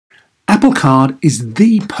Apple Card is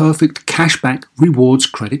the perfect cashback rewards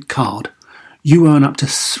credit card. You earn up to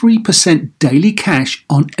 3% daily cash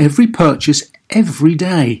on every purchase every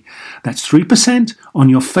day. That's 3% on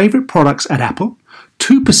your favorite products at Apple,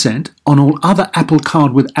 2% on all other Apple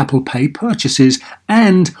Card with Apple Pay purchases,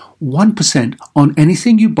 and 1% on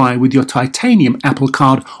anything you buy with your titanium Apple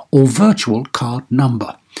Card or virtual card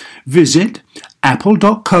number. Visit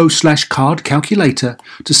apple.co/card calculator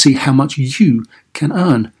to see how much you can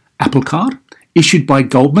earn. Apple Card, issued by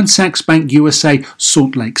Goldman Sachs Bank USA,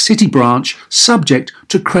 Salt Lake City branch, subject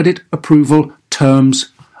to credit approval. Terms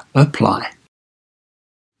apply.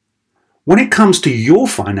 When it comes to your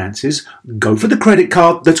finances, go for the credit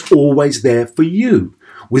card that's always there for you.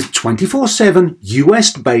 With 24/7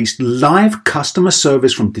 US-based live customer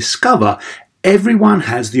service from Discover, everyone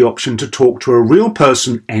has the option to talk to a real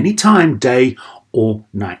person anytime, day or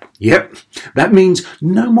night. Yep, that means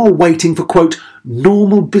no more waiting for, quote,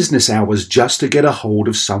 normal business hours just to get a hold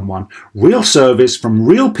of someone. Real service from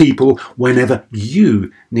real people whenever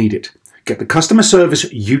you need it. Get the customer service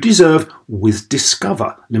you deserve with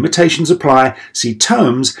Discover. Limitations apply. See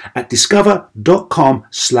terms at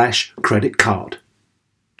discover.com/credit card.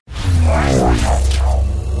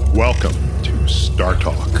 Welcome to Star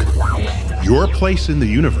Talk, your place in the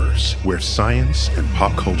universe where science and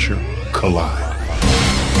pop culture collide.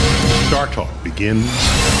 Star Talk begins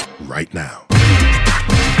right now.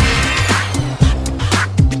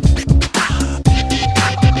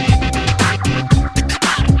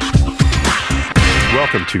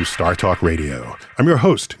 Welcome to Star Talk Radio. I'm your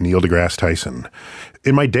host, Neil deGrasse Tyson.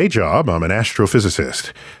 In my day job, I'm an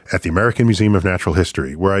astrophysicist at the American Museum of Natural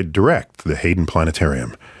History, where I direct the Hayden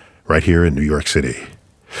Planetarium, right here in New York City.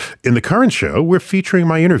 In the current show, we're featuring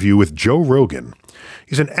my interview with Joe Rogan.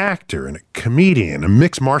 He's an actor and a comedian, a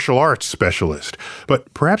mixed martial arts specialist,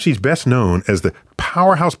 but perhaps he's best known as the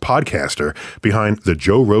powerhouse podcaster behind the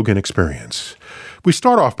Joe Rogan Experience. We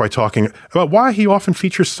start off by talking about why he often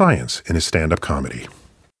features science in his stand-up comedy.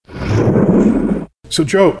 So,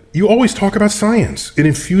 Joe, you always talk about science. It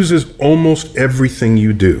infuses almost everything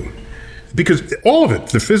you do. Because all of it,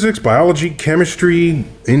 the physics, biology, chemistry,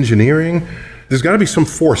 engineering, there's got to be some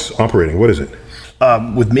force operating. What is it?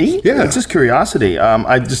 With me? Yeah. It's just curiosity.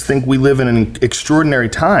 I just think we live in extraordinary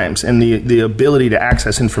times, and the ability to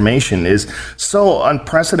access information is so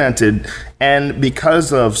unprecedented. And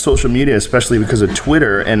because of social media, especially because of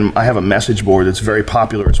Twitter, and I have a message board that's very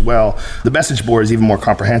popular as well, the message board is even more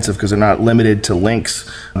comprehensive because they're not limited to links.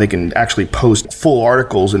 They can actually post full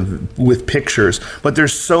articles and with pictures. But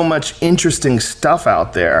there's so much interesting stuff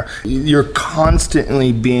out there. You're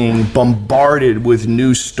constantly being bombarded with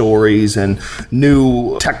new stories and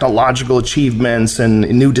new technological achievements and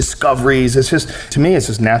new discoveries. It's just, to me, it's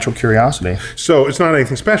just natural curiosity. So it's not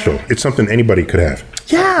anything special. It's something anybody could have.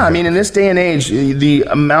 Yeah, I mean, in this day and age, the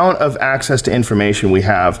amount of access to information we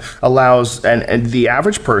have allows and the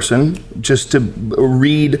average person just to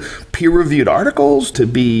read peer-reviewed articles, to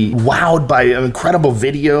be wowed by incredible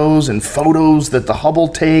videos and photos that the Hubble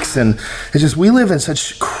takes. And it's just, we live in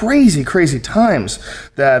such crazy, crazy times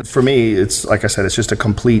that for me, it's, like I said, it's just a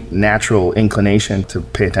complete natural inclination to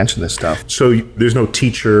pay attention to this stuff. So there's no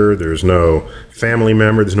teacher, there's no family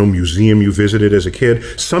member, there's no museum you visited as a kid.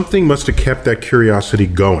 Something must have kept that curiosity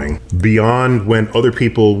going beyond when other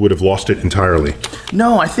people would have lost it entirely.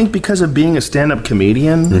 No, I think because of being a stand-up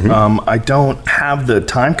comedian, I don't have the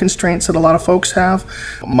time constraints that a lot of folks have.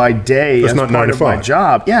 My day is part of my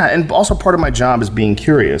job. Yeah, and also part of my job is being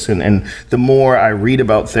curious. And the more I read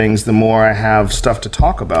about things, the more I have stuff to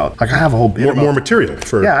talk about. Like I have a whole bit more material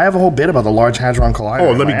for. Yeah, I have a whole bit about the Large Hadron Collider.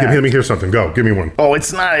 Oh, let me hear something. Go, give me one. Oh,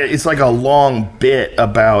 it's not. It's like a long bit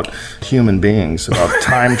about human beings, about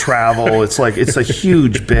time travel. It's a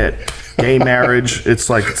huge bit. Gay marriage. It's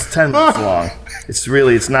 10 minutes long.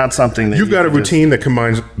 It's not something that you've got a routine that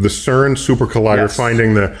combines the CERN super collider, yes,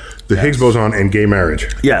 finding the Higgs boson, and gay marriage.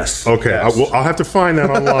 Yes. Okay. Yes. I'll have to find that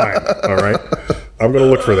online. All right. I'm going to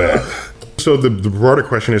look for that. So the broader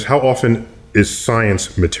question is, how often is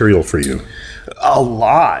science material for you? A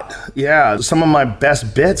lot, yeah. Some of my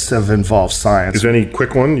best bits have involved science. Is there any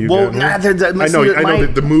quick one? I know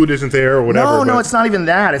that the mood isn't there or whatever. No, it's not even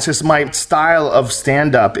that. It's just my style of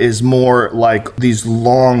stand-up is more like these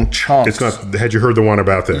long chunks. It's not, had you heard the one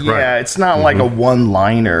about that? Yeah, right. It's not like a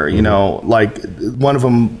one-liner, you know, like one of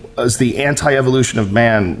them as the anti-evolution of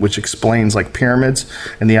man, which explains like pyramids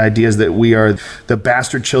and the ideas that we are the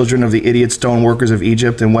bastard children of the idiot stone workers of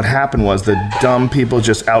Egypt. And what happened was the dumb people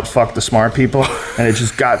just outfucked the smart people, and it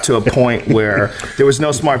just got to a point where there was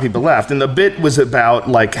no smart people left. And the bit was about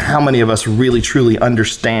like how many of us really truly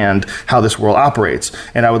understand how this world operates.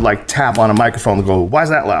 And I would like tap on a microphone and go, why is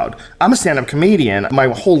that loud? I'm a stand-up comedian. My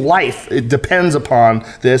whole life, it depends upon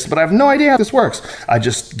this, but I have no idea how this works. I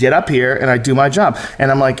just get up here and I do my job.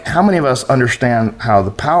 And I'm like, how many of us understand how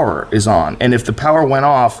the power is on? And if the power went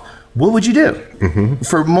off, what would you do? Mm-hmm.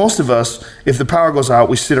 For most of us, if the power goes out,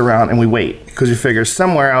 we sit around and we wait because we figure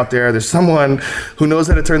somewhere out there's someone who knows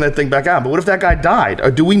how to turn that thing back on. But what if that guy died? Or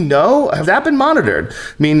do we know? Have that been monitored?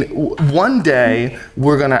 I mean, one day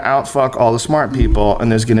we're going to outfuck all the smart people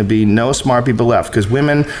and there's going to be no smart people left because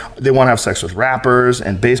women, they want to have sex with rappers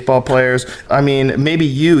and baseball players. I mean, maybe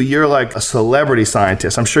you're like a celebrity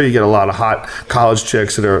scientist. I'm sure you get a lot of hot college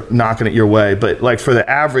chicks that are knocking it your way. But like for the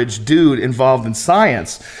average dude involved in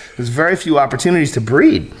science, there's very few opportunities to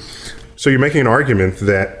breed. So you're making an argument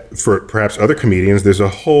that for perhaps other comedians, there's a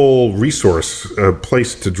whole resource,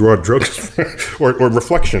 place to draw jokes or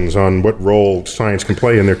reflections on what role science can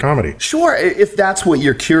play in their comedy. Sure, if that's what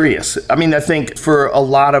you're curious. I mean, I think for a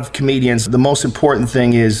lot of comedians, the most important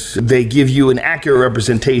thing is they give you an accurate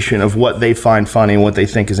representation of what they find funny and what they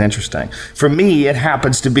think is interesting. For me, it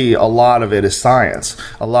happens to be a lot of it is science.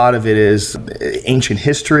 A lot of it is ancient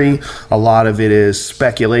history. A lot of it is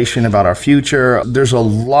speculation about our future. There's a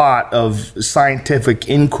lot of scientific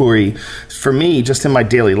inquiry for me just in my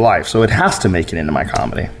daily life, so it has to make it into my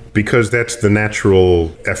comedy. Because that's the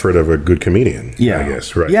natural effort of a good comedian, I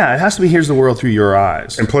guess, right? Yeah, it has to be here's the world through your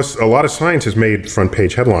eyes. And plus, a lot of science has made front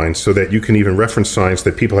page headlines so that you can even reference science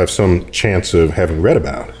that people have some chance of having read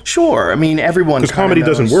about. Sure, I mean, everyone because comedy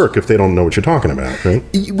doesn't work if they don't know what you're talking about, right?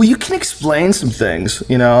 Well, you can explain some things,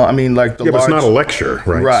 you know? I mean, like but it's not a lecture,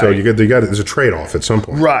 right? So you got there's a trade-off at some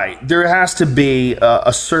point. Right. There has to be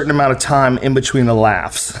a certain amount of time in between the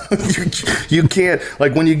laughs. You can't,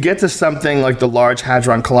 like when you get to something like the Large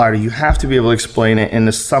Hadron Collider, you have to be able to explain it in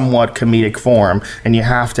a somewhat comedic form, and you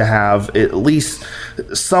have to have at least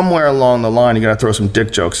somewhere along the line, you got to throw some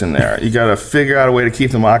dick jokes in there. You got to figure out a way to keep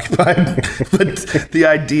them occupied. But the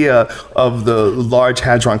idea of the Large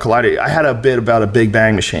Hadron Collider, I had a bit about a Big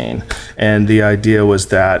Bang machine, and the idea was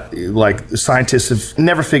that like scientists have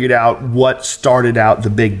never figured out what started out the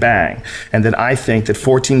Big Bang, and that I think that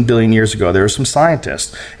 14 billion years ago there were some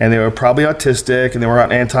scientists, and they were probably autistic, and they were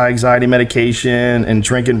on anti-anxiety medication and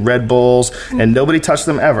drinking Red Bulls, and nobody touched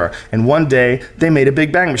them ever. And one day they made a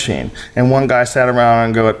Big Bang machine, and one guy sat around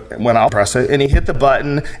and went, I'll press it, and he hit the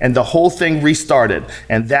button, and the whole thing restarted.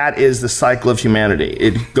 And that is the cycle of humanity.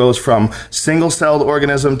 It goes from single-celled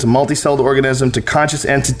organism to multi-celled organism to conscious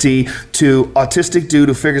entity to autistic dude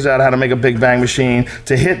who figures out how to make a Big Bang machine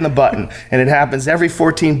to hitting the button. And it happens every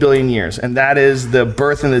 14 billion years. And that is the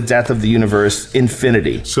birth and the death of the universe,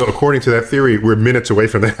 infinity. So according to that theory, we're minutes away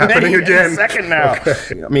from that happening again. A second now.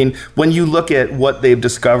 Okay. I mean, when you look at what they've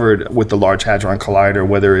discovered with the Large Hadron Collider,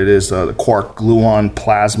 whether it is the quark-gluon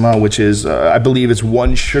plasma, which is, I believe it's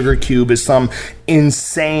 1 sugar cube is some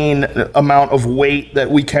insane amount of weight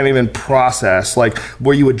that we can't even process, like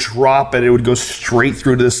where you would drop it, it would go straight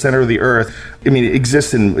through to the center of the earth. I mean, it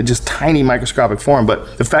exists in just tiny microscopic form,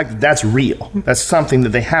 but the fact that that's real, that's something that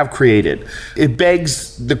they have created, it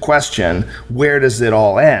begs the question, where does it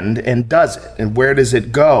all end, and does it, and where does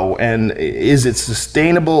it go, and is it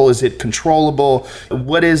sustainable, is it controllable,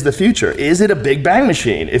 what is the future, is it a Big Bang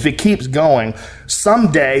machine? If it keeps going,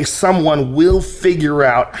 someday someone will figure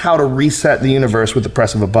out how to reset the universe with the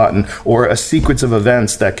press of a button, or a sequence of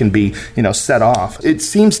events that can be, set off. It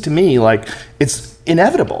seems to me like it's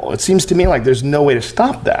inevitable. It seems to me like there's no way to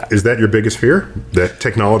stop that. Is that your biggest fear? That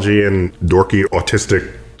technology and dorky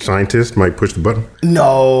autistic scientists might push the button?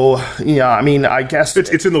 No. Yeah, I mean, I guess...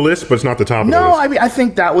 It's in the list, but it's not the top of the list. No, I mean, I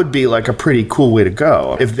think that would be like a pretty cool way to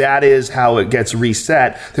go. If that is how it gets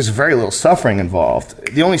reset, there's very little suffering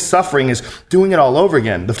involved. The only suffering is doing it all over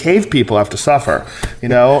again. The cave people have to suffer.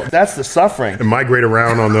 That's the suffering. And migrate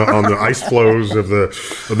around on the ice floes of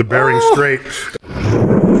the Bering Strait.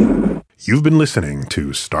 You've been listening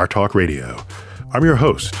to Star Talk Radio. I'm your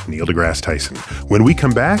host, Neil deGrasse Tyson. When we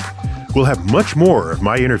come back, we'll have much more of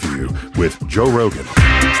my interview with Joe Rogan.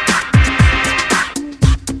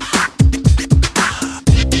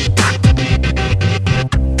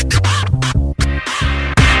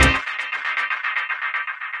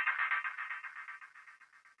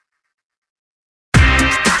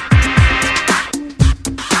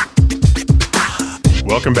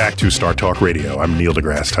 Welcome back to Star Talk Radio. I'm Neil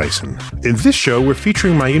deGrasse Tyson. In this show, we're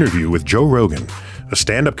featuring my interview with Joe Rogan, a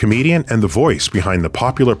stand-up comedian and the voice behind the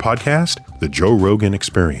popular podcast, The Joe Rogan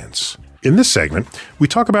Experience. In this segment, we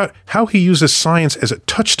talk about how he uses science as a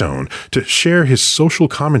touchstone to share his social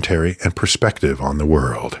commentary and perspective on the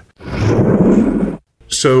world.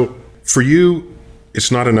 So, for you,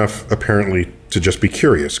 it's not enough, apparently, to just be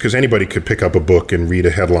curious, because anybody could pick up a book and read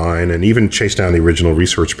a headline and even chase down the original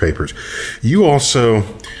research papers. You also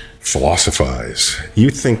philosophize.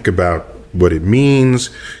 You think about what it means.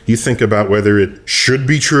 You think about whether it should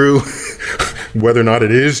be true, whether or not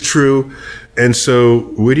it is true. And so,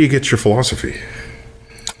 where do you get your philosophy?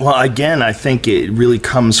 Well, again, I think it really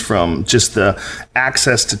comes from just the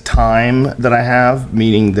access to time that I have,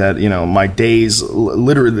 meaning that, my days,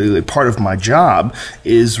 literally part of my job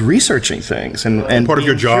is researching things. And part of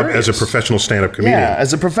your job curious. as a professional stand-up comedian. Yeah,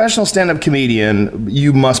 as a professional stand-up comedian,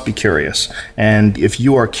 you must be curious. And if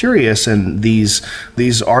you are curious and these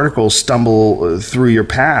articles stumble through your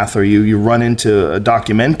path, or you run into a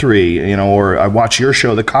documentary, or I watch your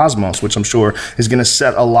show, The Cosmos, which I'm sure is going to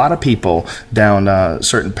set a lot of people down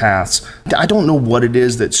certain paths. I don't know what it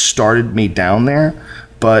is that started me down there,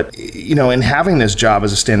 but in having this job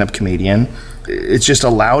as a stand-up comedian, it's just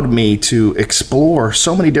allowed me to explore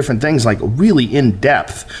so many different things, like really in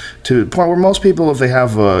depth, to the point where most people, if they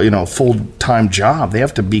have a full-time job, they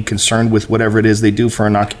have to be concerned with whatever it is they do for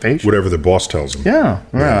an occupation. Whatever the boss tells them. Yeah.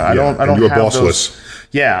 I don't you're have bossless. those.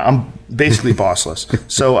 Yeah, I'm basically bossless.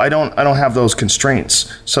 So I don't have those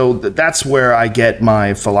constraints. So that's where I get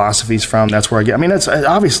my philosophies from. That's where I get. I mean, it's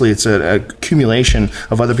an accumulation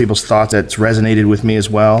of other people's thoughts that's resonated with me as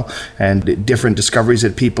well, and different discoveries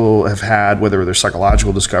that people have had, whether they're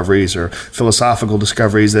psychological discoveries or philosophical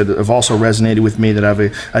discoveries that have also resonated with me, that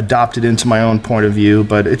I've adopted into my own point of view.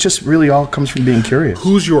 But it just really all comes from being curious.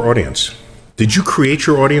 Who's your audience? Did you create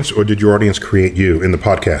your audience, or did your audience create you in the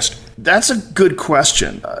podcast? That's a good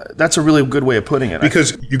question. That's a really good way of putting it.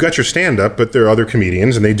 Because you got your stand-up, but there are other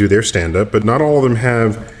comedians, and they do their stand-up, but not all of them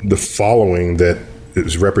have the following that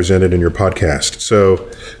is represented in your podcast. So,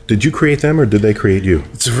 did you create them, or did they create you?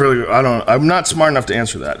 I'm not smart enough to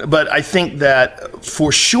answer that. But I think that for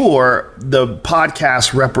sure, the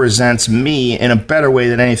podcast represents me in a better way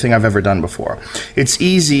than anything I've ever done before. It's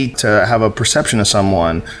easy to have a perception of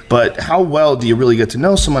someone, but how well do you really get to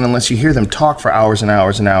know someone unless you hear them talk for hours and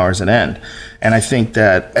hours and hours at end? And I think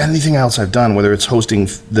that anything else I've done, whether it's hosting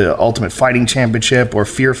the Ultimate Fighting Championship or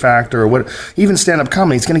Fear Factor or even stand-up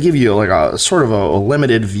comedy, it's going to give you like a sort of a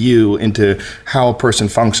limited view into how a person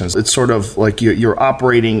functions. It's sort of like you're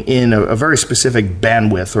operating in a very specific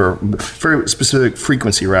bandwidth, or very specific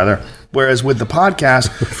frequency, rather. Whereas with the podcast,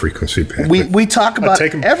 frequency bandwidth. we talk about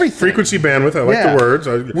everything. Frequency bandwidth. I like the words.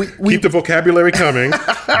 Keep the vocabulary coming.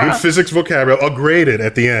 Good physics vocabulary. I'll grade it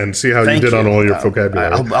at the end. See how you did on all your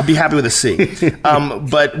vocabulary. I'll be happy with a C.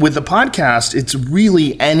 But with the podcast, it's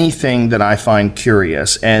really anything that I find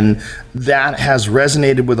curious, and that has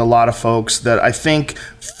resonated with a lot of folks that I think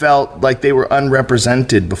felt like they were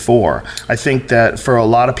unrepresented before. I think that for a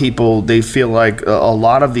lot of people, they feel like a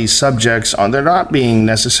lot of these subjects they're not being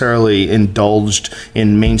necessarily indulged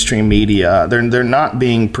in mainstream media. They're not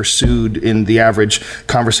being pursued in the average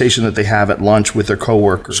conversation that they have at lunch with their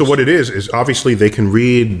coworkers. So what it is obviously they can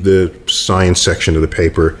read the science section of the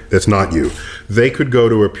paper. That's not you. They could go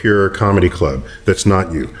to a pure comedy club. That's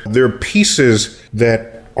not you. There are pieces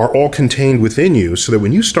that are all contained within you, so that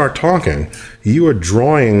when you start talking, you are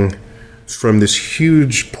drawing from this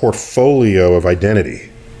huge portfolio of identity.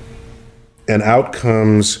 And out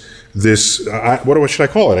comes this, what should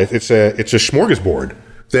I call it? It's a smorgasbord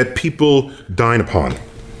that people dine upon.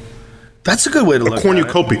 That's a good way to look at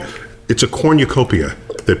it. It's a cornucopia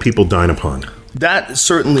that people dine upon. That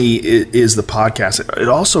certainly is the podcast. It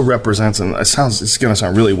also represents, and it's going to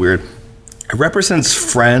sound really weird, it represents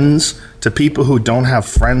friends to people who don't have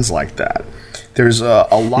friends like that. There's a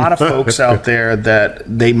lot of folks out there that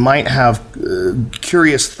they might have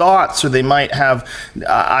curious thoughts, or they might have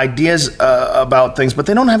ideas about things, but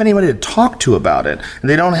they don't have anybody to talk to about it. And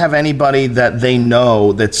they don't have anybody that they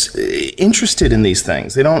know that's interested in these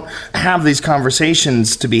things. They don't have these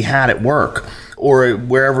conversations to be had at work or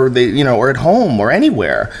wherever they, or at home or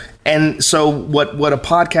anywhere. And so what a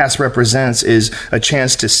podcast represents is a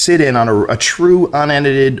chance to sit in on a true,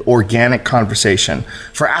 unedited, organic conversation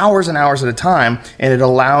for hours and hours at a time, and it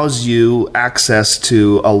allows you access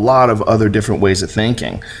to a lot of other different ways of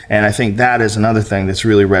thinking. And I think that is another thing that's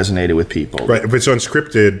really resonated with people. Right. If it's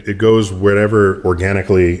unscripted, it goes wherever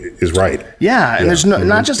organically is right. Yeah, and there's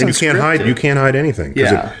not just and unscripted. You can't hide anything,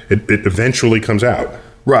 because it eventually comes out.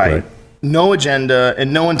 Right. no agenda,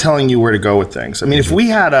 and no one telling you where to go with things. I mean, if we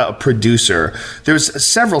had a producer, there's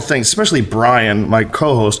several things, especially Brian, my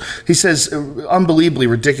co-host, he says unbelievably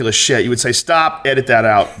ridiculous shit. You would say, stop, edit that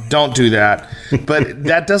out, don't do that. But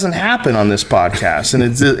that doesn't happen on this podcast.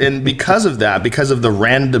 And because of that, because of the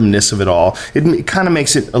randomness of it all, it kind of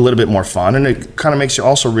makes it a little bit more fun. And it kind of makes you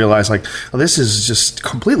also realize, like, well, this is just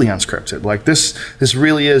completely unscripted. Like, this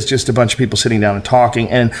really is just a bunch of people sitting down and talking.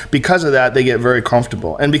 And because of that, they get very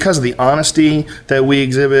comfortable. And because of the honesty that we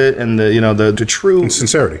exhibit and the true and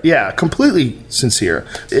sincerity. Yeah, completely sincere.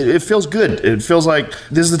 It feels good. It feels like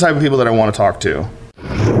this is the type of people that I want to talk to.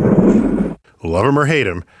 Love him or hate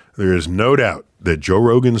him, there is no doubt that Joe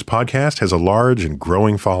Rogan's podcast has a large and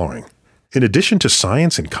growing following. In addition to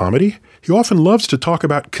science and comedy, he often loves to talk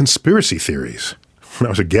about conspiracy theories. When I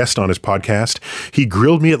was a guest on his podcast, he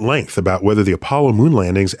grilled me at length about whether the Apollo moon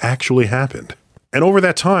landings actually happened. And over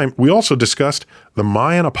that time, we also discussed the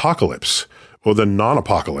Mayan apocalypse, or the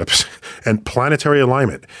non-apocalypse, and planetary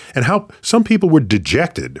alignment, and how some people were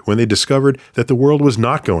dejected when they discovered that the world was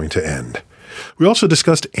not going to end. We also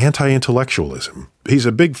discussed anti-intellectualism. He's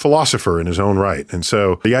a big philosopher in his own right, and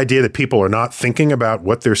so the idea that people are not thinking about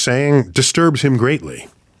what they're saying disturbs him greatly.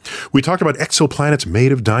 We talked about exoplanets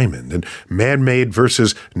made of diamond, and man-made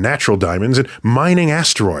versus natural diamonds, and mining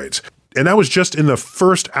asteroids. And that was just in the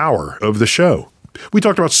first hour of the show. We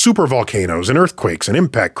talked about supervolcanoes and earthquakes and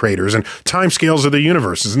impact craters and timescales of the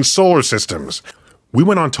universes and solar systems. We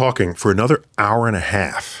went on talking for another hour and a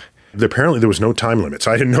half. Apparently there was no time limit,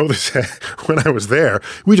 so I didn't know this when I was there.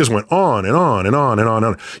 We just went on and on and on and on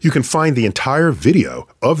and on. You can find the entire video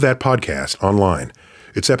of that podcast online.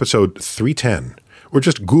 It's episode 310, or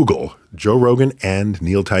just Google Joe Rogan and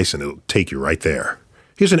Neil Tyson. It'll take you right there.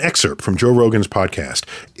 Here's an excerpt from Joe Rogan's podcast.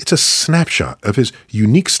 It's a snapshot of his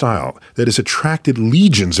unique style that has attracted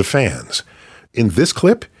legions of fans. In this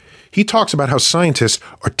clip, he talks about how scientists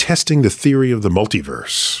are testing the theory of the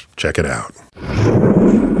multiverse. Check it out.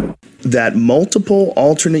 That multiple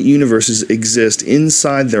alternate universes exist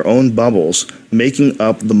inside their own bubbles, making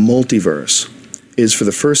up the multiverse, is for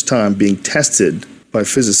the first time being tested by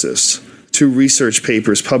physicists. 2 research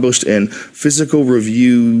papers published in Physical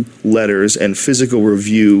Review Letters and Physical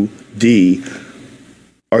Review D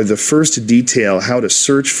are the first to detail how to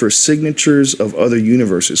search for signatures of other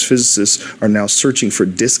universes. Physicists are now searching for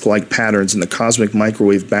disk-like patterns in the cosmic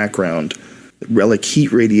microwave background, relic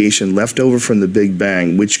heat radiation left over from the Big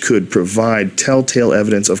Bang, which could provide telltale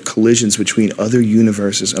evidence of collisions between other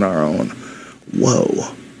universes and our own.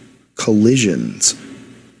 Whoa. Collisions.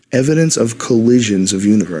 Evidence of collisions of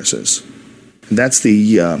universes. That's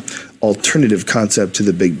the alternative concept to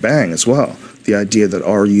the Big Bang as well. The idea that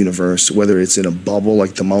our universe, whether it's in a bubble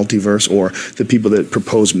like the multiverse, or the people that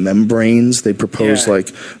propose membranes, they propose like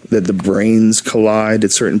that the brains collide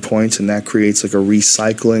at certain points and that creates like a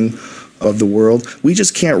recycling of the world. We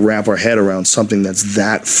just can't wrap our head around something that's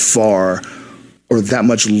that far or that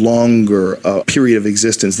much longer period of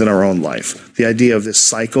existence than our own life. The idea of this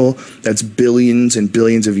cycle that's billions and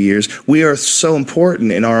billions of years. We are so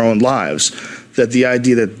important in our own lives that the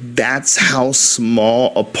idea that that's how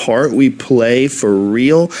small a part we play for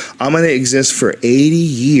real. I'm going to exist for 80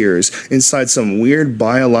 years inside some weird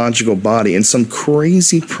biological body in some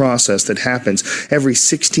crazy process that happens every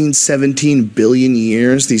 16, 17 billion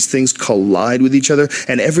years. These things collide with each other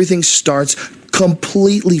and everything starts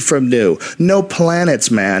completely from new. No planets,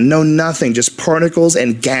 man. No nothing. Just particles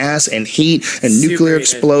and gas and heat and nuclear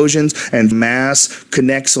explosions, and mass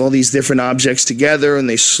connects all these different objects together and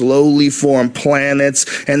they slowly form planets,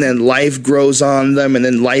 and then life grows on them, and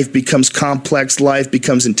then life becomes complex, life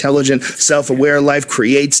becomes intelligent, self-aware life,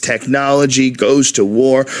 creates technology, goes to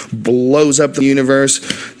war, blows up the universe,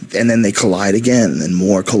 and then they collide again, and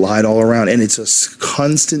more collide all around. And it's a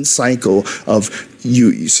constant cycle of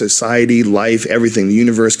society, life, everything, the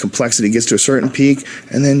universe, complexity gets to a certain peak,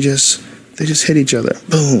 and then they just hit each other.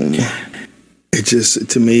 Boom. It just,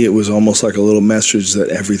 to me, it was almost like a little message that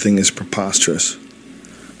everything is preposterous.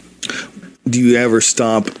 Do you ever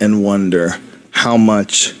stop and wonder how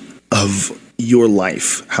much of your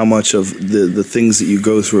life, how much of the things that you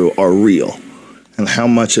go through are real? And how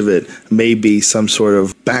much of it may be some sort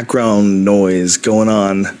of background noise going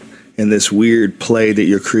on in this weird play that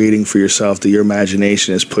you're creating for yourself, that your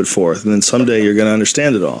imagination has put forth. And then someday you're going to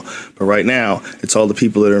understand it all. But right now, it's all the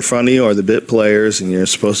people that are in front of you are the bit players, and you're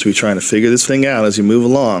supposed to be trying to figure this thing out as you move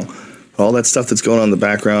along. All that stuff that's going on in the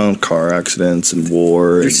background, car accidents and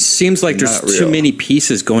war. It seems like there's too many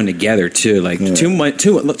pieces going together, too. Like,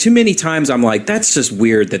 too many times I'm like, that's just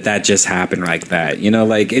weird that just happened like that. You know,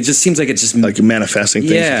 like, it just seems like it's just... Like you're manifesting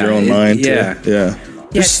things with your own mind. Yeah. Yeah.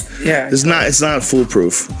 It's not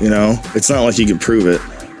foolproof, you know? It's not like you can prove it.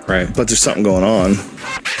 Right. But there's something going on.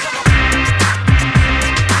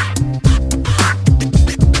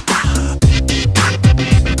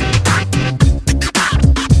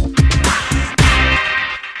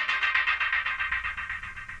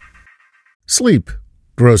 Sleep,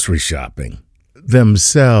 grocery shopping,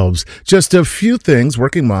 themselves, just a few things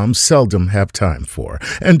working moms seldom have time for.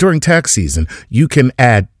 And during tax season, you can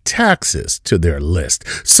add taxes to their list.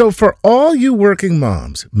 So for all you working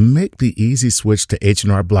moms, make the easy switch to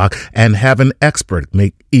H&R Block and have an expert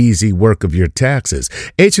make easy work of your taxes.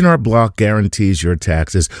 H&R Block guarantees your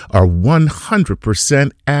taxes are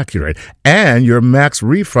 100% accurate and your max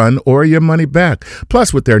refund or your money back.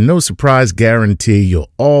 Plus, with their no surprise guarantee, you'll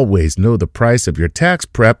always know the price of your tax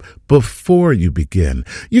prep before you begin.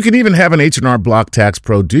 You can even have an H&R Block tax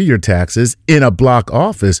pro do your taxes in a Block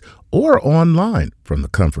office or online from the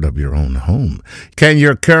comfort of your own home. Can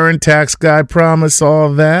your current tax guy promise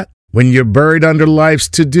all that? When you're buried under life's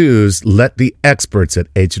to-dos, let the experts at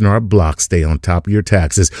H&R Block stay on top of your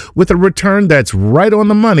taxes with a return that's right on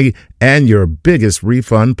the money and your biggest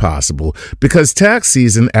refund possible. Because tax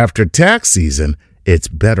season after tax season, it's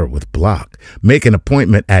better with Block. Make an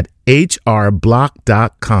appointment at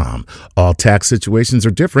hrblock.com. All tax situations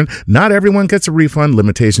are different. Not everyone gets a refund.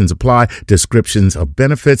 Limitations apply. Descriptions of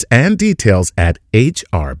benefits and details at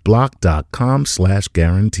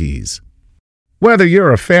hrblock.com/guarantees. Whether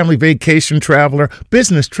you're a family vacation traveler,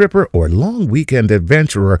 business tripper, or long weekend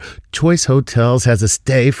adventurer, Choice Hotels has a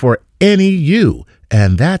stay for any you.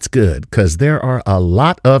 And that's good, because there are a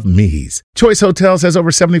lot of me's. Choice Hotels has over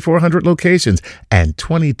 7,400 locations and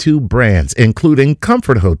 22 brands, including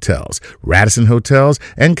Comfort Hotels, Radisson Hotels,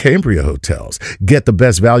 and Cambria Hotels. Get the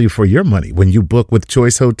best value for your money when you book with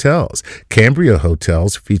Choice Hotels. Cambria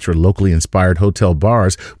Hotels feature locally inspired hotel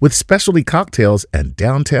bars with specialty cocktails and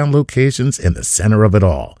downtown locations in the center of it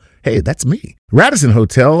all. Hey, that's me. Radisson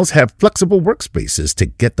Hotels have flexible workspaces to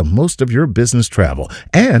get the most of your business travel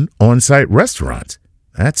and on-site restaurants.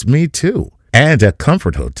 That's me too. And at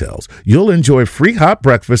Comfort Hotels, you'll enjoy free hot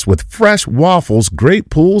breakfast with fresh waffles, great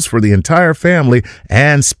pools for the entire family,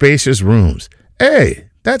 and spacious rooms. Hey,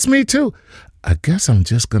 that's me too. I guess I'm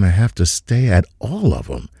just going to have to stay at all of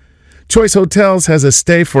them. Choice Hotels has a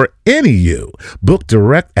stay for any you. Book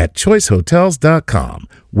direct at choicehotels.com,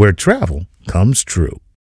 where travel comes true.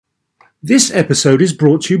 This episode is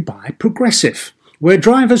brought to you by Progressive, where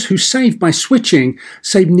drivers who save by switching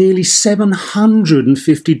save nearly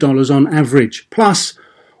 $750 on average. Plus,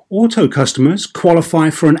 auto customers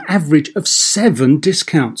qualify for an average of 7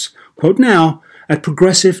 discounts. Quote now at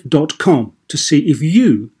progressive.com to see if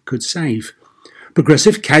you could save.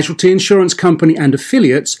 Progressive Casualty Insurance Company and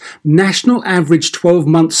affiliates, national average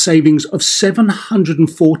 12-month savings of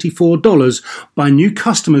 $744 by new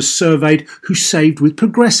customers surveyed who saved with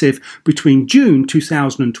Progressive between June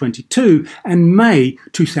 2022 and May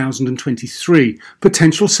 2023.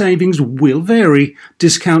 Potential savings will vary.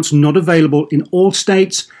 Discounts not available in all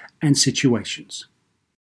states and situations.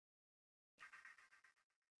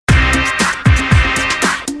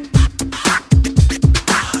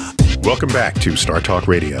 Welcome back to Star Talk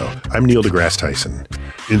Radio. I'm Neil deGrasse Tyson.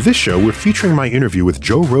 In this show, we're featuring my interview with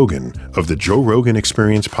Joe Rogan of the Joe Rogan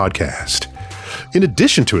Experience podcast. In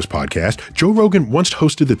addition to his podcast, Joe Rogan once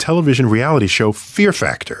hosted the television reality show Fear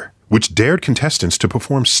Factor, which dared contestants to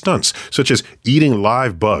perform stunts such as eating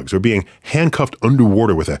live bugs or being handcuffed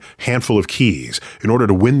underwater with a handful of keys in order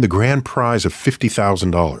to win the grand prize of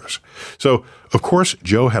 $50,000. So, of course,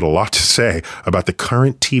 Joe had a lot to say about the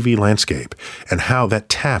current TV landscape and how that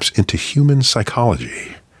taps into human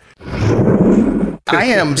psychology. I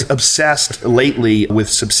am obsessed lately with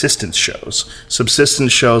subsistence shows.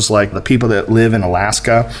 Subsistence shows like the people that live in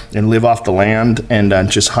Alaska and live off the land and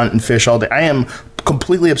just hunt and fish all day. I am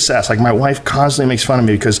completely obsessed. Like, my wife constantly makes fun of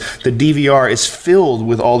me because the DVR is filled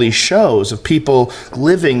with all these shows of people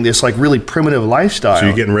living this like really primitive lifestyle. So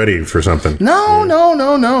you're getting ready for something?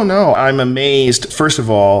 No. I'm amazed, first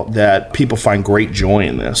of all, that people find great joy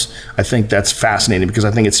in this. I think that's fascinating because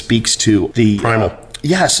I think it speaks to the primal.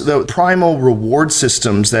 Yes, the primal reward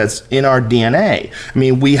systems that's in our DNA. I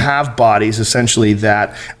mean, we have bodies essentially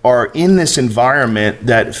that are in this environment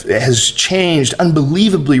that has changed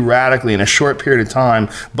unbelievably radically in a short period of time,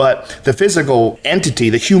 but the physical entity,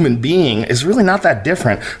 the human being, is really not that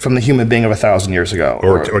different from the human being of 1,000 years ago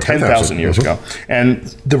or 10,000 years ago. And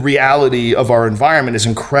the reality of our environment is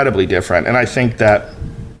incredibly different. And I think that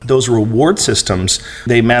those reward systems,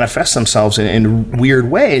 they manifest themselves in weird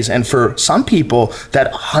ways. And for some people,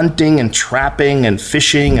 that hunting and trapping and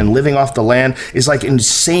fishing and living off the land is like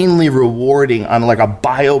insanely rewarding on like a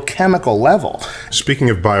biochemical level. Speaking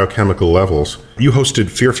of biochemical levels, you hosted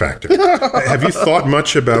Fear Factor. Have you thought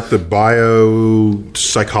much about the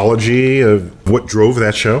biopsychology of what drove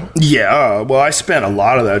that show? Yeah, well, I spent a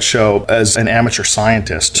lot of that show as an amateur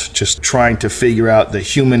scientist, just trying to figure out the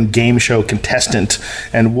human game show contestant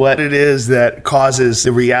and what it is that causes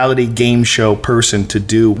the reality game show person to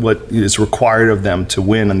do what is required of them to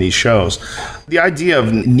win on these shows. The idea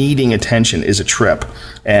of needing attention is a trip.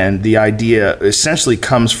 And the idea essentially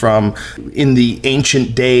comes from, in the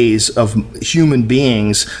ancient days of human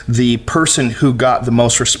beings, the person who got the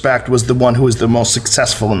most respect was the one who was the most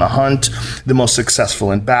successful in the hunt, the most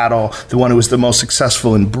successful in battle, the one who was the most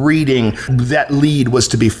successful in breeding. That lead was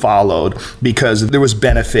to be followed because there was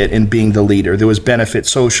benefit in being the leader. There was benefit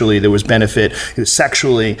socially, there was benefit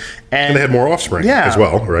sexually. And they had more offspring as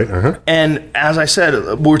well, right? Uh-huh. And as I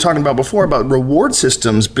said, we were talking about before about reward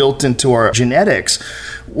systems built into our genetics.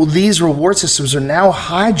 Well, these reward systems are now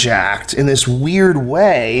hijacked in this weird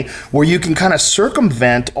way where you can kind of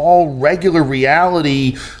circumvent all regular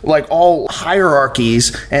reality, like all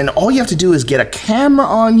hierarchies, and all you have to do is get a camera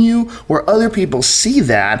on you where other people see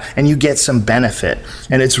that and you get some benefit.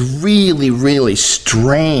 And it's really, really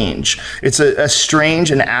strange. It's a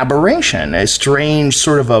strange an aberration, a strange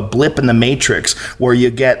sort of a blip in the matrix where you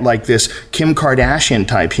get like this Kim Kardashian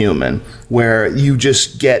type human where you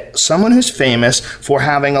just get someone who's famous for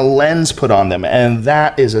having a lens put on them, and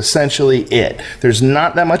that is essentially it. There's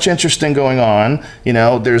not that much interesting going on. You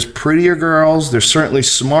know, there's prettier girls, there's certainly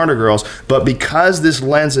smarter girls, but because this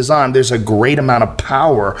lens is on, there's a great amount of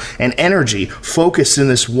power and energy focused in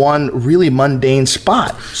this one really mundane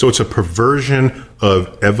spot. So it's a perversion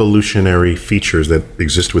of evolutionary features that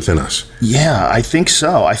exist within us. Yeah, I think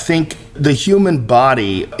so. I think the human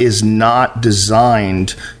body is not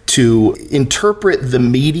designed to interpret the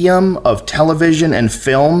medium of television and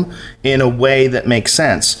film in a way that makes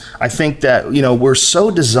sense. I think that, you know, we're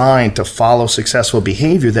so designed to follow successful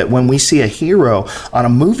behavior that when we see a hero on a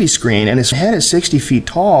movie screen and his head is 60 feet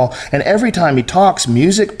tall, and every time he talks,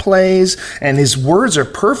 music plays, and his words are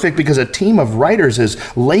perfect because a team of writers has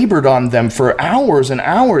labored on them for hours and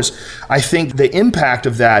hours, I think the impact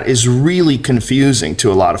of that is really confusing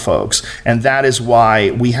to a lot of folks. And that is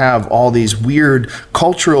why we have all these weird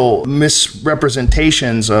cultural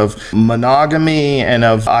misrepresentations of monogamy and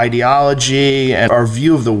of ideology, and our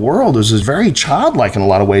view of the world is very childlike in a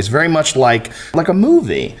lot of ways, very much like a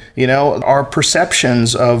movie. You know, our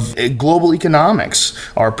perceptions of global economics,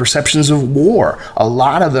 our perceptions of war, a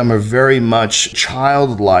lot of them are very much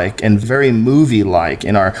childlike and very movie-like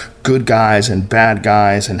in our good guys and bad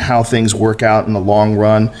guys and how things work out in the long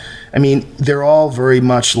run. I mean, they're all very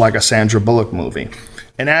much like a Sandra Bullock movie.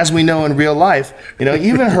 And as we know in real life, you know,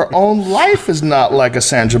 even her own life is not like a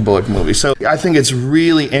Sandra Bullock movie. So I think it's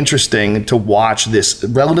really interesting to watch this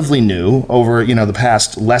relatively new, over, you know, the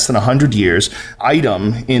past less than 100 years,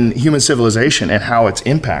 item in human civilization and how it's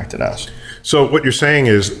impacted us. So what you're saying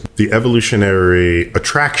is the evolutionary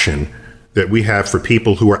attraction that we have for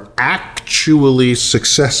people who are actually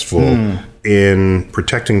successful in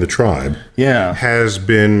protecting the tribe has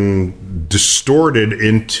been distorted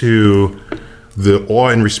into the awe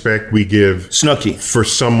and respect we give Snooki for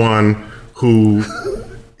someone who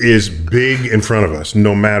is big in front of us,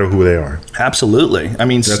 no matter who they are. Absolutely. I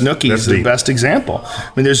mean, Snooki is the best example. I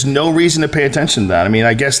mean, there's no reason to pay attention to that. I mean,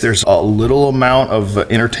 I guess there's a little amount of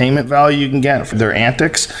entertainment value you can get from their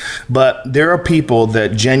antics, but there are people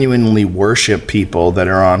that genuinely worship people that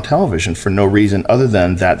are on television for no reason other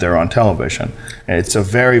than that they're on television. And it's a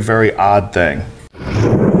very, very odd thing.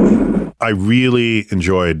 I really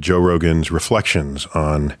enjoyed Joe Rogan's reflections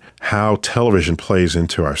on how television plays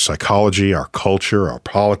into our psychology, our culture, our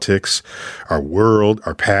politics, our world,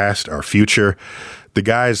 our past, our future. The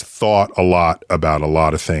guys thought a lot about a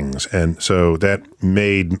lot of things, and so that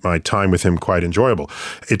made my time with him quite enjoyable.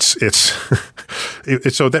 So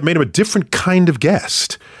that made him a different kind of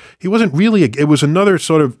guest. He wasn't really it was another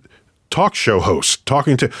sort of talk show host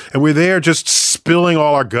talking to, and we're there just spilling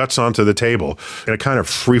all our guts onto the table in a kind of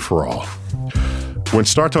free-for-all. When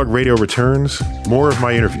Star Talk Radio returns, more of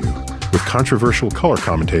my interview with controversial color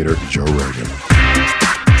commentator Joe Rogan.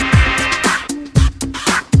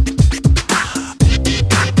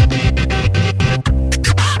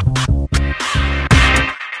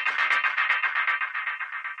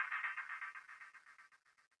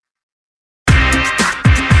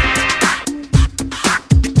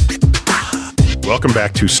 Welcome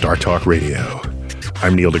back to Star Talk Radio.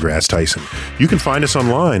 I'm Neil deGrasse Tyson. You can find us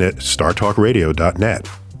online at startalkradio.net,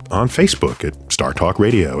 on Facebook at Star Talk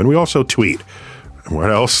Radio, and we also tweet. And what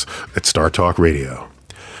else? At Star Talk Radio.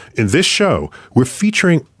 In this show, we're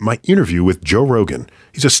featuring my interview with Joe Rogan.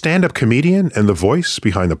 He's a stand-up comedian and the voice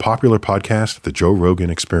behind the popular podcast, The Joe Rogan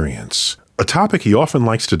Experience. A topic he often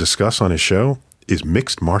likes to discuss on his show is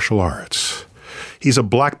mixed martial arts. He's a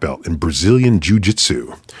black belt in Brazilian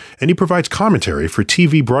Jiu-Jitsu, and he provides commentary for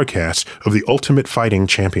TV broadcasts of the Ultimate Fighting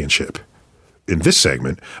Championship. In this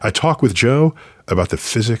segment, I talk with Joe about the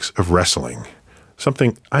physics of wrestling,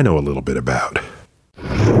 something I know a little bit about.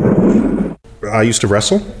 I used to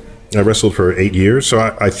wrestle. I wrestled for 8 years,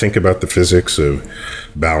 so I think about the physics of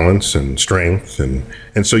balance and strength, and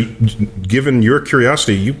so given your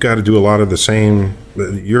curiosity, you've got to do a lot of the same.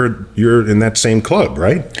 You're in that same club,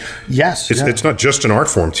 right? Yes. It's not just an art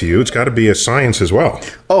form to you; it's got to be a science as well.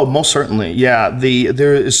 Oh, most certainly. Yeah,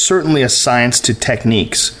 there is certainly a science to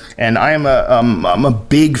techniques. And I'm a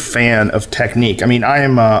big fan of technique. I mean, I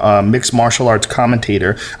am a mixed martial arts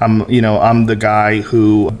commentator. I'm the guy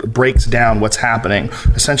who breaks down what's happening.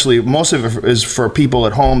 Essentially, most of it is for people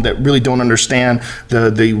at home that really don't understand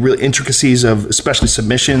the real intricacies of especially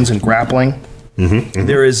submissions and grappling.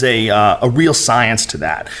 There is a real science to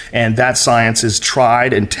that, and that science is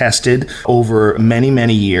tried and tested over many,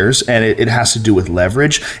 many years, and it has to do with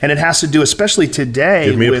leverage, and it has to do, especially today,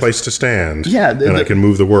 give me a place to stand, and I can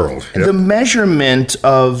move the world. Yep. The measurement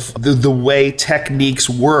of the way techniques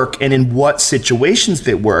work and in what situations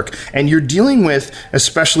they work, and you're dealing with,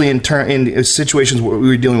 especially in situations where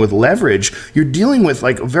we're dealing with leverage, you're dealing with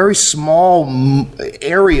like very small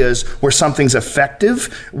areas where something's effective,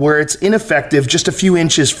 where it's ineffective just a few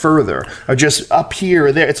inches further, or just up here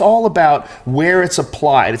or there. It's all about where it's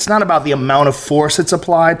applied. It's not about the amount of force it's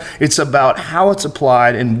applied. It's about how it's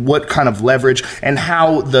applied and what kind of leverage, and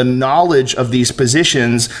how the knowledge of these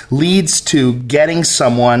positions leads to getting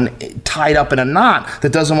someone tied up in a knot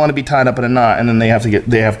that doesn't want to be tied up in a knot, and then they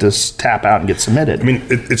have to tap out and get submitted. I mean,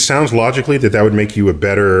 it sounds logically that would make you a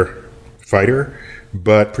better fighter,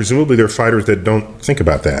 but presumably there are fighters that don't think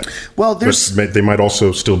about that. Well, they might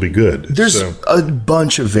also still be good. There's a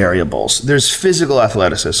bunch of variables. There's physical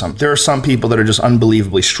athleticism. There are some people that are just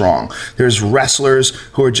unbelievably strong. There's wrestlers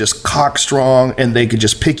who are just cock strong, and they could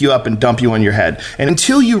just pick you up and dump you on your head. And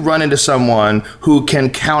until you run into someone who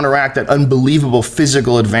can counteract that unbelievable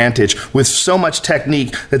physical advantage with so much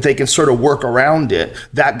technique that they can sort of work around it,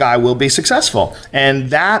 that guy will be successful.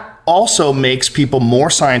 And that also makes people more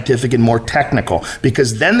scientific and more technical,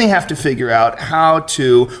 because then they have to figure out how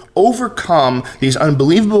to overcome these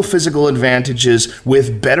unbelievable physical advantages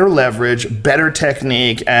with better leverage, better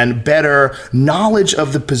technique, and better knowledge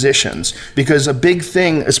of the positions. Because a big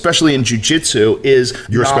thing, especially in jiu-jitsu, is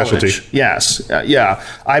your knowledge. Specialty. Yes. Yeah.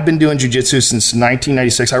 I've been doing jiu-jitsu since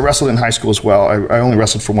 1996. I wrestled in high school as well. I only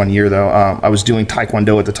wrestled for 1 year, though. I was doing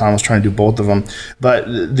taekwondo at the time. I was trying to do both of them. But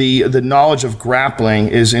the knowledge of grappling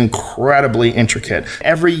is incredibly intricate.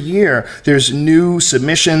 Every year, there's new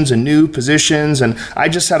submissions and new positions, and I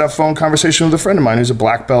just had a phone conversation with a friend of mine who's a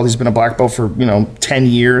black belt. He's been a black belt for 10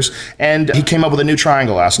 years, and he came up with a new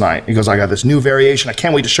triangle last night. He goes, I got this new variation. I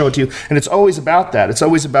can't wait to show it to you. And it's always about that. It's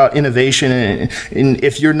always about innovation, and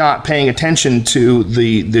if you're not paying attention to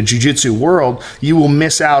the jiu-jitsu world, you will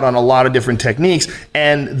miss out on a lot of different techniques,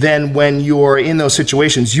 and then when you're in those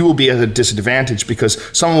situations, you will be at a disadvantage because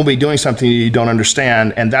someone will be doing something you don't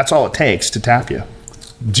understand, and that's all it takes to tap you.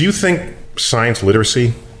 Do you think science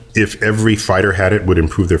literacy, if every fighter had it, would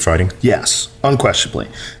improve their fighting? Yes, unquestionably.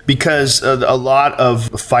 Because a lot of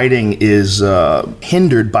fighting is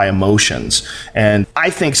hindered by emotions. And I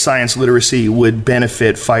think science literacy would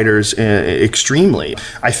benefit fighters extremely.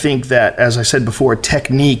 I think that, as I said before,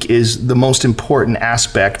 technique is the most important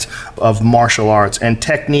aspect of martial arts. And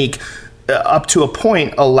technique, up to a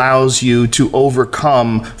point, allows you to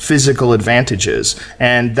overcome physical advantages.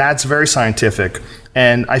 And that's very scientific.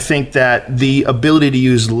 And I think that the ability to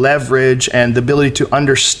use leverage and the ability to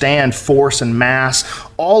understand force and mass,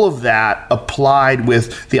 all of that applied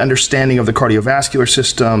with the understanding of the cardiovascular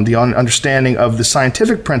system, the understanding of the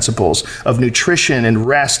scientific principles of nutrition and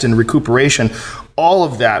rest and recuperation, all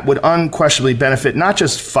of that would unquestionably benefit not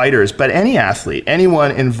just fighters, but any athlete,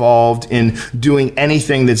 anyone involved in doing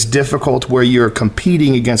anything that's difficult where you're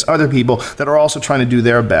competing against other people that are also trying to do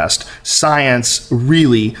their best. Science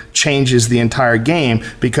really changes the entire game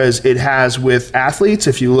because it has with athletes,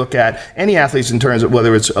 if you look at any athletes in terms of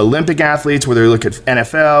whether it's Olympic athletes, whether you look at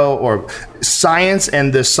NFL or science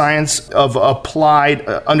and the science of applied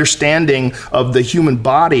understanding of the human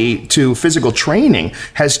body to physical training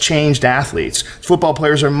has changed athletes. Football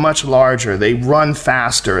players are much larger. They run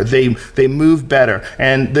faster. They move better.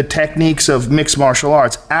 And the techniques of mixed martial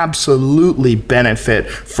arts absolutely benefit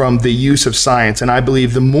from the use of science. And I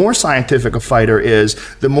believe the more scientific a fighter is,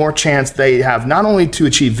 the more chance they have not only to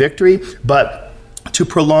achieve victory, but to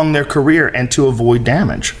prolong their career and to avoid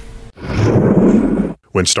damage.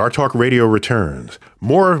 When Star Talk Radio returns,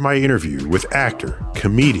 more of my interview with actor,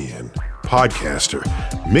 comedian, podcaster,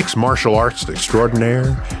 mixed martial arts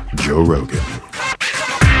extraordinaire, Joe Rogan.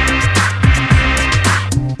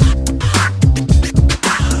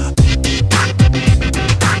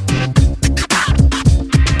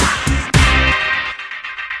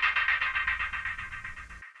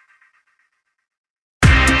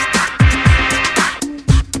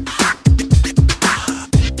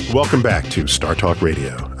 Welcome back to Star Talk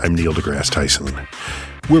Radio. I'm Neil deGrasse Tyson.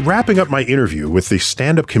 We're wrapping up my interview with the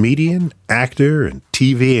stand-up comedian, actor, and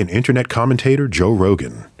TV and internet commentator Joe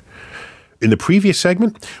Rogan. In the previous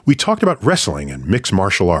segment, we talked about wrestling and mixed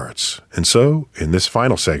martial arts. And so, in this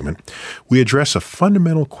final segment, we address a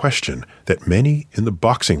fundamental question that many in the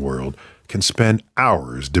boxing world can spend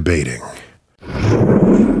hours debating.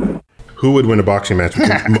 Who would win a boxing match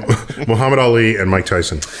between Muhammad Ali and Mike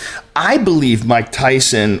Tyson? I believe Mike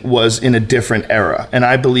Tyson was in a different era, and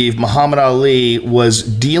I believe Muhammad Ali was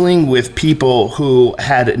dealing with people who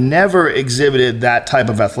had never exhibited that type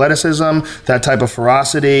of athleticism, that type of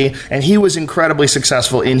ferocity, and he was incredibly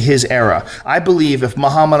successful in his era. I believe if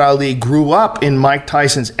Muhammad Ali grew up in Mike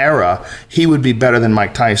Tyson's era, he would be better than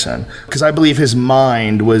Mike Tyson, because I believe his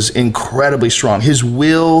mind was incredibly strong. His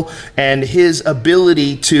will and his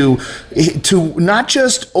ability to not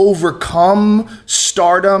just overcome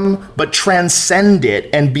stardom, but transcend it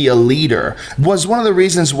and be a leader was one of the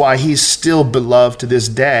reasons why he's still beloved to this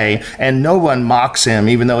day, and no one mocks him,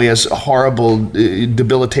 even though he has horrible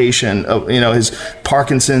debilitation. His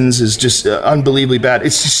Parkinson's is just unbelievably bad.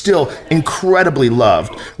 It's just still incredibly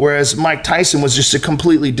loved, whereas Mike Tyson was just a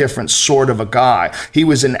completely different sort of a guy. He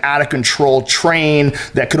was an out-of-control train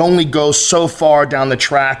that could only go so far down the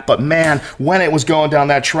track, but man, when it was going down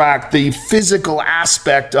that track, the physical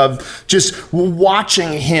aspect of just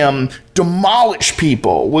watching him demolish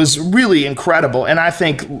people was really incredible, and I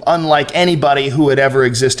think unlike anybody who had ever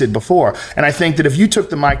existed before. And I think that if you took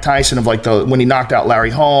the Mike Tyson of when he knocked out Larry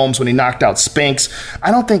Holmes, when he knocked out Spinks,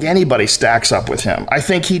 I don't think anybody stacks up with him. I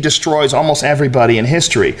think he destroys almost everybody in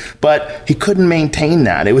history, but he couldn't maintain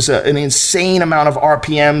that. It was an insane amount of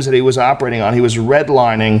RPMs that he was operating on. He was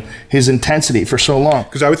redlining his intensity for so long.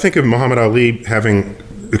 Because I would think of Muhammad Ali having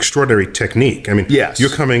extraordinary technique. I mean, yes. You're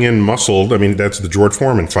coming in muscled. I mean, that's the George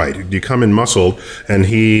Foreman fight. You come in muscled, and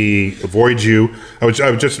he avoids you. I was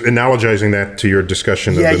just analogizing that to your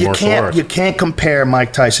discussion of the martial arts. You can't compare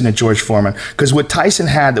Mike Tyson to George Foreman, because what Tyson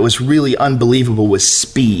had that was really unbelievable was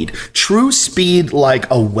speed. True speed like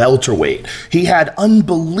a welterweight. He had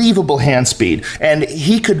unbelievable hand speed, and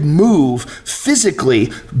he could move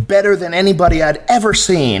physically better than anybody I'd ever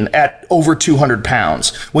seen at over 200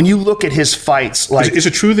 pounds. When you look at his fights, Is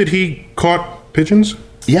it true that he caught pigeons?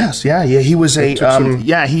 Yes, yeah. He was he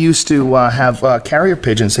used to have carrier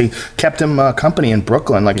pigeons. He kept him company in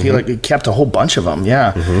Brooklyn. He kept a whole bunch of them.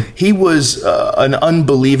 Yeah, He was an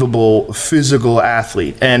unbelievable physical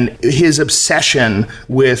athlete, and his obsession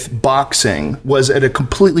with boxing was at a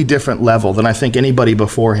completely different level than I think anybody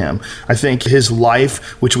before him. I think his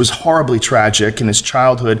life, which was horribly tragic in his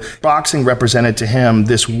childhood, boxing represented to him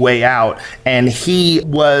this way out, and he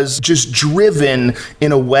was just driven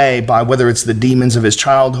in a way by whether it's the demons of his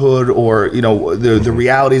childhood or the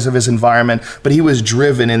realities of his environment, but he was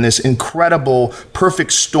driven in this incredible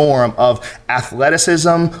perfect storm of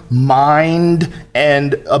athleticism, mind,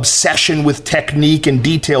 and obsession with technique and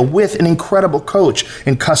detail, with an incredible coach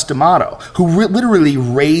in Cus D'Amato, who literally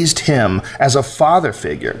raised him as a father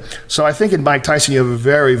figure. So I think in Mike Tyson you have a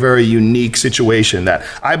very, very unique situation that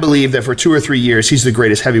I believe that for 2 or 3 years he's the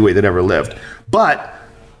greatest heavyweight that ever lived. But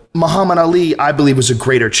Muhammad Ali, I believe, was a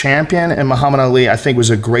greater champion, and Muhammad Ali, I think, was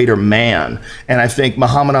a greater man. And I think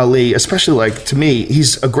Muhammad Ali, especially to me,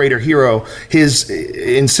 he's a greater hero. His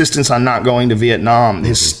insistence on not going to Vietnam,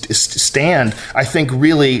 his stand, I think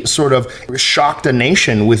really sort of shocked a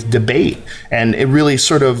nation with debate. And it really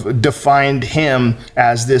sort of defined him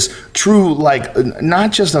as this true,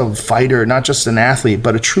 not just a fighter, not just an athlete,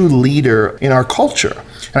 but a true leader in our culture.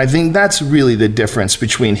 And I think that's really the difference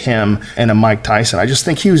between him and a Mike Tyson. I just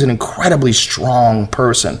think he was an incredibly strong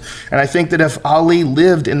person. And I think that if Ali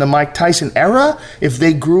lived in the Mike Tyson era, if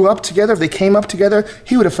they grew up together, if they came up together,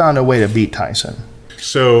 he would have found a way to beat Tyson.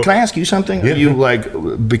 So, can I ask you something? Yeah. Are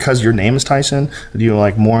you because your name is Tyson, are you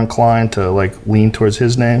more inclined to lean towards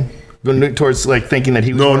his name? towards like thinking that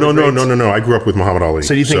he was No. I grew up with Muhammad Ali.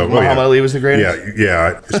 So do you think Muhammad Ali was the greatest?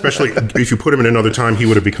 Yeah. Especially if you put him in another time, he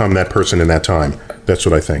would have become that person in that time. That's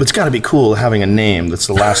what I think. But it's got to be cool having a name that's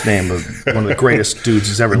the last name of one of the greatest dudes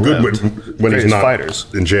who's ever lived. When he's not fighters.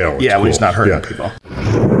 In jail. Yeah, when he's not hurting people.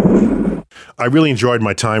 I really enjoyed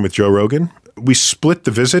my time with Joe Rogan. We split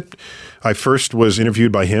the visit. I first was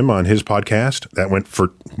interviewed by him on his podcast. That went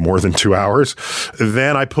for more than 2 hours.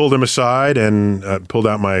 Then I pulled him aside and pulled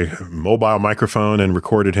out my mobile microphone and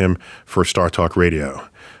recorded him for Star Talk Radio.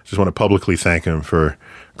 Just want to publicly thank him for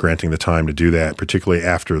granting the time to do that, particularly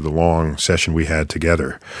after the long session we had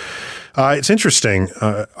together. It's interesting.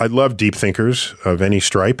 I love deep thinkers of any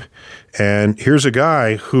stripe. And here's a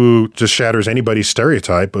guy who just shatters anybody's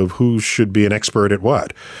stereotype of who should be an expert at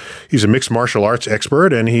what. He's a mixed martial arts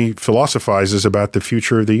expert, and he philosophizes about the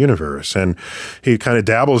future of the universe. And he kind of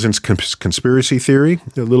dabbles in conspiracy theory,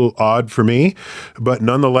 a little odd for me. But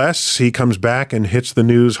nonetheless, he comes back and hits the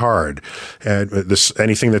news hard.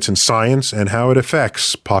 Anything that's in science and how it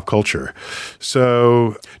affects pop culture.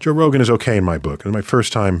 So Joe Rogan is okay in my book. It was my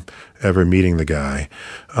first time ever meeting the guy.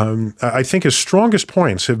 I think his strongest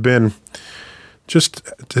points have been just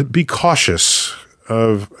to be cautious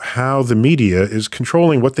of how the media is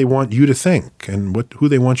controlling what they want you to think and who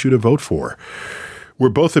they want you to vote for. We're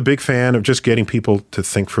both a big fan of just getting people to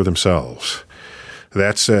think for themselves.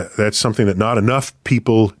 That's something that not enough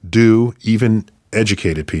people do, even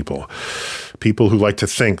educated people. People who like to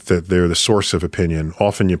think that they're the source of opinion.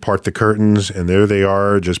 Often you part the curtains and there they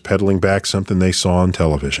are just peddling back something they saw on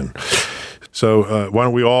television. So why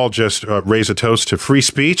don't we all just raise a toast to free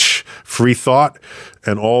speech, free thought,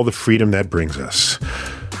 and all the freedom that brings us.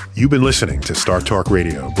 You've been listening to Star Talk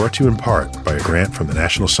Radio, brought to you in part by a grant from the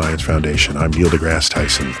National Science Foundation. I'm Neil deGrasse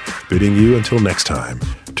Tyson, bidding you until next time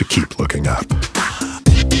to keep looking up.